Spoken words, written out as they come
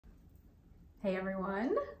Hey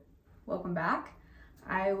everyone, welcome back.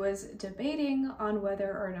 I was debating on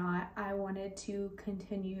whether or not I wanted to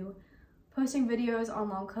continue posting videos on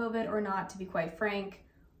long COVID or not, to be quite frank,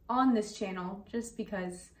 on this channel, just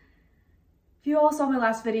because if you all saw my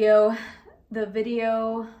last video, the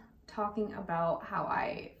video talking about how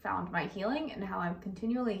I found my healing and how I'm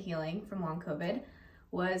continually healing from long COVID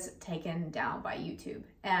was taken down by YouTube.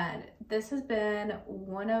 And this has been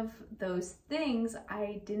one of those things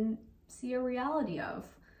I didn't see a reality of.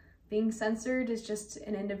 Being censored is just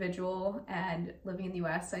an individual, and living in the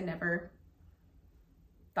US, I never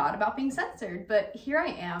thought about being censored, but here I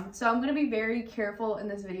am. So I'm gonna be very careful in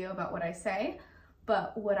this video about what I say,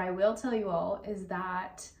 but what I will tell you all is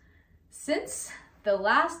that since the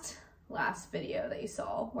last video that you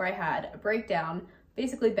saw, where I had a breakdown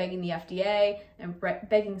basically begging the FDA and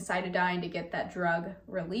begging Nicotine to get that drug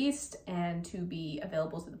released and to be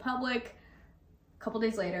available to the public, a couple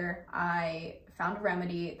days later, I found a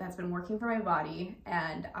remedy that's been working for my body,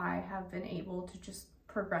 and I have been able to just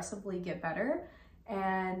progressively get better.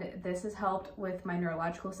 And this has helped with my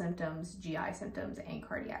neurological symptoms, GI symptoms, and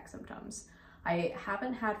cardiac symptoms. I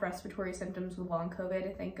haven't had respiratory symptoms with long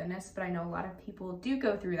COVID, thank goodness, but I know a lot of people do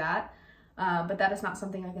go through that. But that is not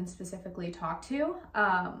something I can specifically talk to.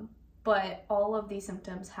 But all of these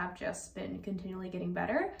symptoms have just been continually getting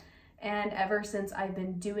better. And ever since I've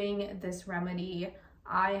been doing this remedy,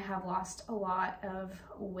 I have lost a lot of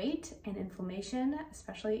weight and inflammation,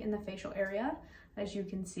 especially in the facial area, as you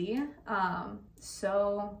can see.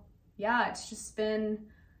 So yeah, it's just been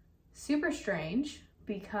super strange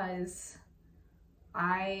because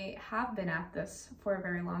I have been at this for a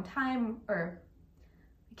very long time, or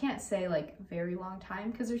I can't say like very long time,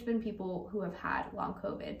 because there's been people who have had long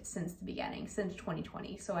COVID since the beginning, since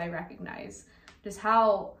 2020. So I recognize just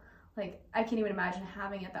how, like, I can't even imagine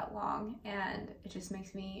having it that long, and it just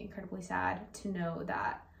makes me incredibly sad to know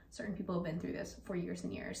that certain people have been through this for years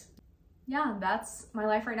and years. Yeah, that's my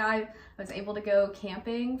life right now. I was able to go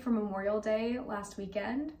camping for Memorial Day last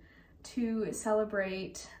weekend to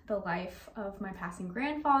celebrate the life of my passing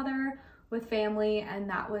grandfather with family, and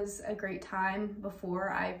that was a great time.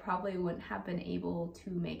 Before, I probably wouldn't have been able to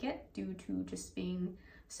make it due to just being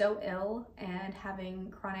so ill and having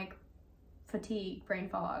chronic fatigue, brain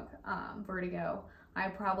fog, vertigo. I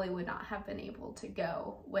probably would not have been able to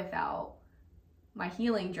go without my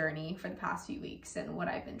healing journey for the past few weeks and what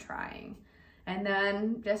I've been trying. And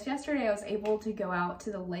then just yesterday, I was able to go out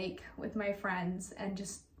to the lake with my friends and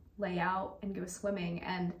just lay out and go swimming.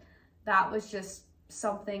 And that was just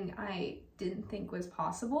something I didn't think was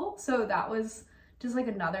possible. So that was just like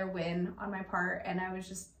another win on my part. And I was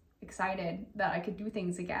just excited that I could do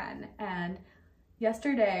things again. And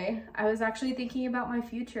yesterday, I was actually thinking about my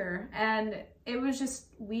future, and it was just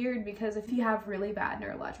weird because if you have really bad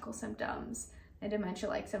neurological symptoms and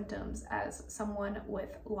dementia-like symptoms as someone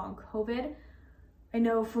with long COVID, I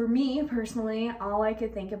know for me personally, all I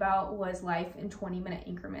could think about was life in 20-minute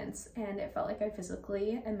increments, and it felt like I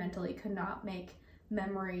physically and mentally could not make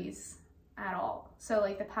memories at all. So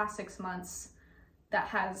like the past 6 months that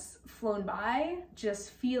has flown by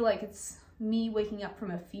just feel like it's me waking up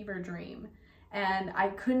from a fever dream. And I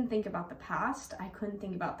couldn't think about the past. I couldn't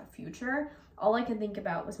think about the future. All I could think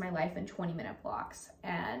about was my life in 20-minute blocks.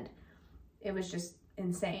 And it was just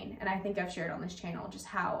insane. And I think I've shared on this channel just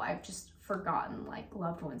how I've just forgotten like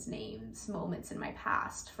loved ones' names, moments in my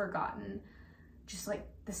past, forgotten just like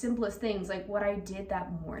the simplest things, like what I did that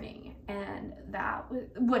morning. And that was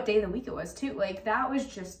what day of the week it was too. Like that was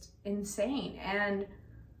just insane. And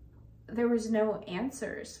there was no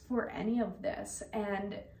answers for any of this.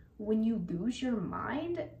 And when you lose your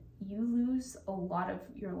mind, you lose a lot of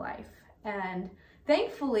your life. And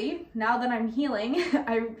thankfully, now that I'm healing,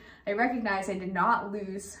 I recognize I did not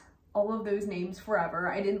lose all of those names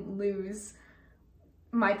forever. I didn't lose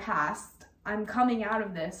my past. I'm coming out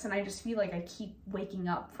of this, and I just feel like I keep waking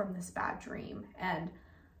up from this bad dream. And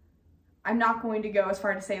I'm not going to go as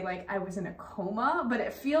far to say like I was in a coma, but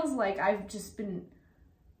it feels like I've just been,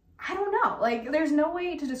 I don't know, like there's no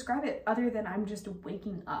way to describe it other than I'm just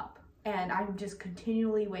waking up, and I'm just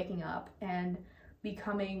continually waking up and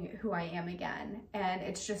becoming who I am again. And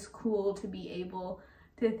it's just cool to be able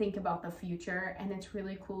to think about the future, and it's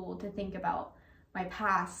really cool to think about my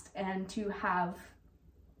past and to have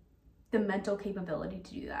the mental capability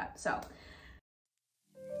to do that. So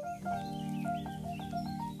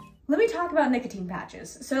let me talk about nicotine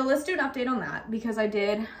patches. So let's do an update on that, because I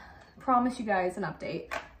did promise you guys an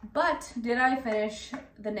update. But did I finish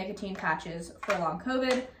the nicotine patches for long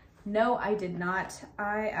COVID? No, I did not.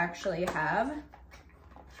 I actually have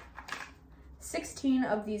 16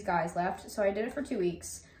 of these guys left. So I did it for 2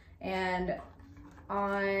 weeks, And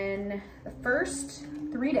on the first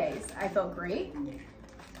 3 days, I felt great.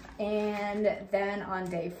 And then on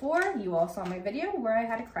day 4, you all saw my video where I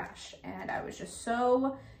had a crash, and I was just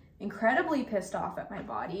so incredibly pissed off at my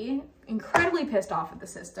body, incredibly pissed off at the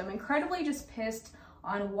system, incredibly just pissed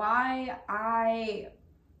on why I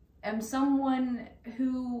am someone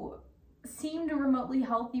who seemed remotely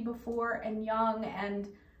healthy before and young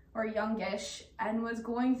or youngish and was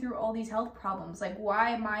going through all these health problems. Like,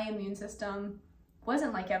 why my immune system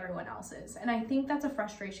wasn't like everyone else's. And I think that's a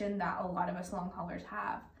frustration that a lot of us long haulers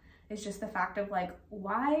have. It's just the fact of like,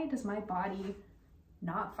 why does my body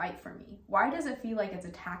not fight for me? Why does it feel like it's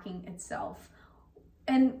attacking itself?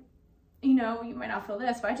 And you know, you might not feel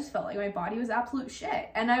this, but I just felt like my body was absolute shit.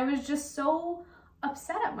 And I was just so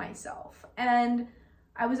upset at myself. And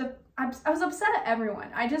I was upset at everyone.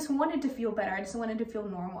 I just wanted to feel better. I just wanted to feel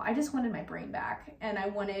normal. I just wanted my brain back, and I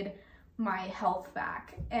wanted my health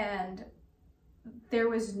back. And there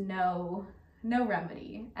was no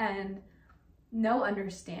remedy and no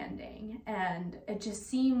understanding. And it just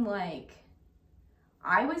seemed like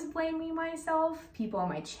I was blaming myself. People on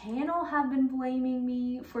my channel have been blaming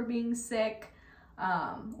me for being sick,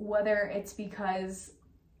 whether it's because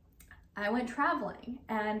I went traveling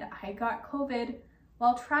and I got COVID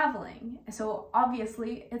while traveling, so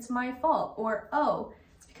obviously it's my fault. Or, oh,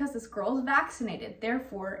 it's because this girl's vaccinated,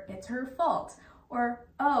 therefore it's her fault. Or,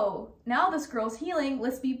 oh, now this girl's healing,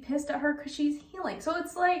 let's be pissed at her because she's healing. So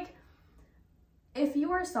it's like, if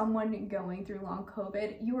you are someone going through long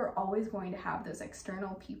COVID, you are always going to have those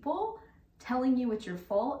external people telling you it's your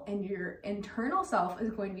fault, and your internal self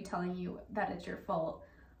is going to be telling you that it's your fault.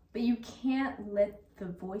 But you can't let the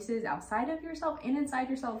voices outside of yourself and inside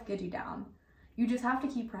yourself get you down. You just have to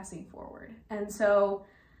keep pressing forward. And so,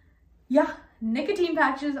 yeah, nicotine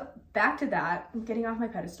patches, back to that, getting off my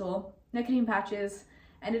pedestal. Nicotine patches,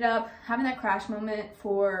 ended up having that crash moment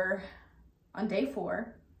on day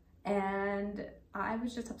 4, and I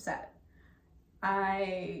was just upset.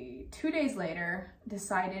 2 days later,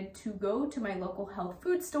 decided to go to my local health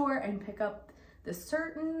food store and pick up this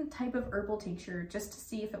certain type of herbal tincture just to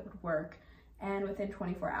see if it would work. And within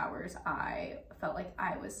 24 hours, I felt like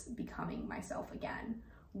I was becoming myself again,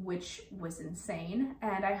 which was insane.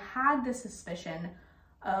 And I had this suspicion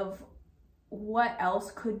of what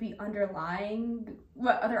else could be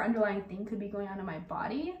what other underlying thing could be going on in my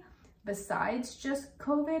body besides just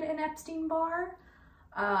COVID and Epstein-Barr.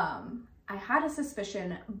 I had a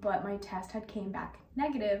suspicion, but my test had came back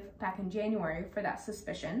negative back in January for that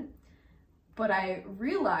suspicion. But I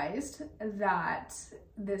realized that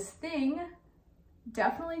this thing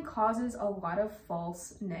definitely causes a lot of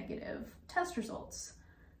false negative test results.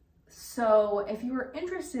 So if you are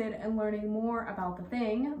interested in learning more about the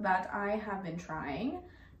thing that I have been trying,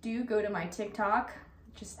 do go to my TikTok,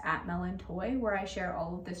 just @melontoy, where I share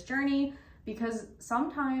all of this journey. Because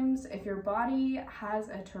sometimes if your body has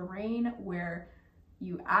a terrain where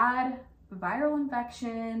you add viral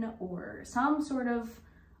infection or some sort of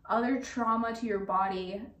other trauma to your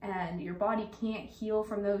body and your body can't heal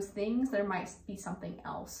from those things, there might be something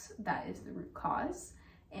else that is the root cause,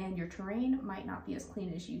 and your terrain might not be as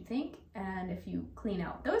clean as you think. And if you clean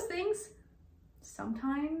out those things,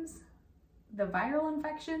 sometimes the viral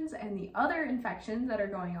infections and the other infections that are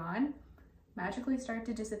going on magically start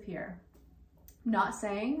to disappear. Not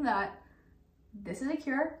saying that this is a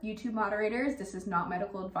cure. YouTube moderators, this is not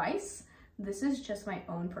medical advice. This is just my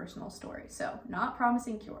own personal story. So not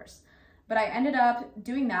promising cures. But I ended up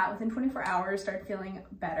doing that within 24 hours, started feeling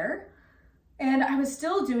better. And I was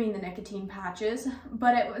still doing the nicotine patches,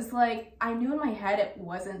 but it was like, I knew in my head it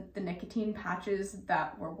wasn't the nicotine patches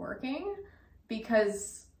that were working,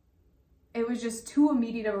 because it was just too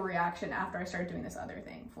immediate of a reaction after I started doing this other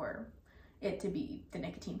thing for it to be the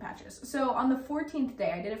nicotine patches. So on the 14th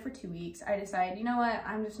day, I did it for 2 weeks. I decided, you know what,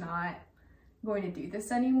 I'm just not going to do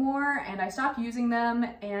this anymore. And I stopped using them,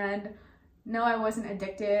 and no, I wasn't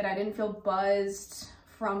addicted. I didn't feel buzzed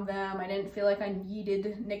from them. I didn't feel like I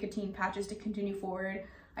needed nicotine patches to continue forward.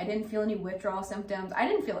 I didn't feel any withdrawal symptoms. I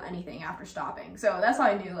didn't feel anything after stopping. So that's how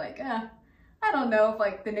I knew, like, I don't know if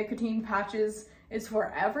like the nicotine patches is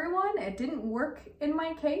for everyone. It didn't work in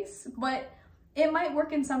my case, but it might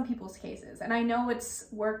work in some people's cases. And I know it's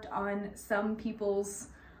worked on some people's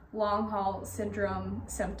long haul syndrome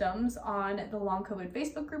symptoms on the long COVID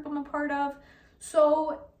Facebook group I'm a part of.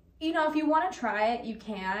 So, you know, if you want to try it, you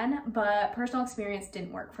can, but personal experience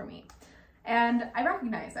didn't work for me. And I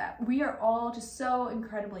recognize that. We are all just so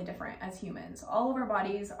incredibly different as humans. All of our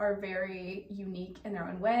bodies are very unique in their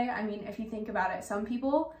own way. I mean, if you think about it, some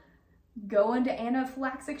people go into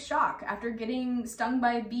anaphylactic shock after getting stung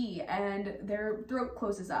by a bee and their throat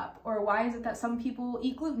closes up? Or why is it that some people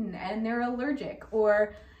eat gluten and they're allergic?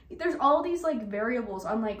 Or there's all these like variables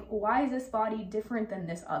on like, why is this body different than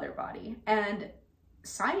this other body? And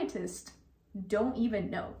scientists don't even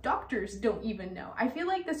know. Doctors don't even know. I feel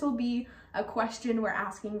like this will be a question we're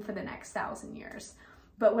asking for the next 1,000 years.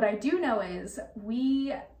 But what I do know is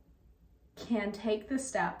we can take the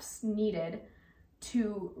steps needed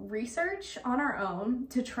to research on our own,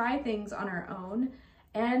 to try things on our own,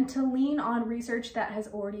 and to lean on research that has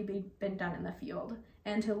already been done in the field,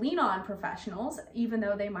 and to lean on professionals, even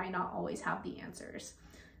though they might not always have the answers.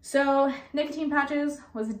 So nicotine patches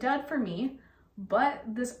was a dud for me, but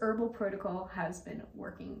this herbal protocol has been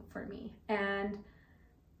working for me. And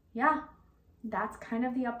yeah, that's kind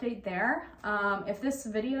of the update there. If this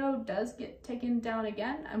video does get taken down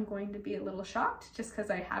again, I'm going to be a little shocked just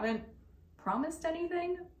because I haven't promised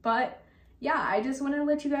anything. But yeah, I just wanted to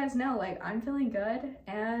let you guys know, like, I'm feeling good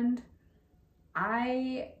and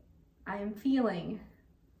I am feeling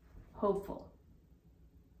hopeful.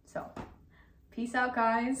 So peace out,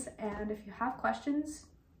 guys. And if you have questions,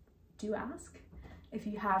 do ask. If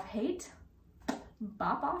you have hate,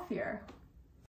 bop off here.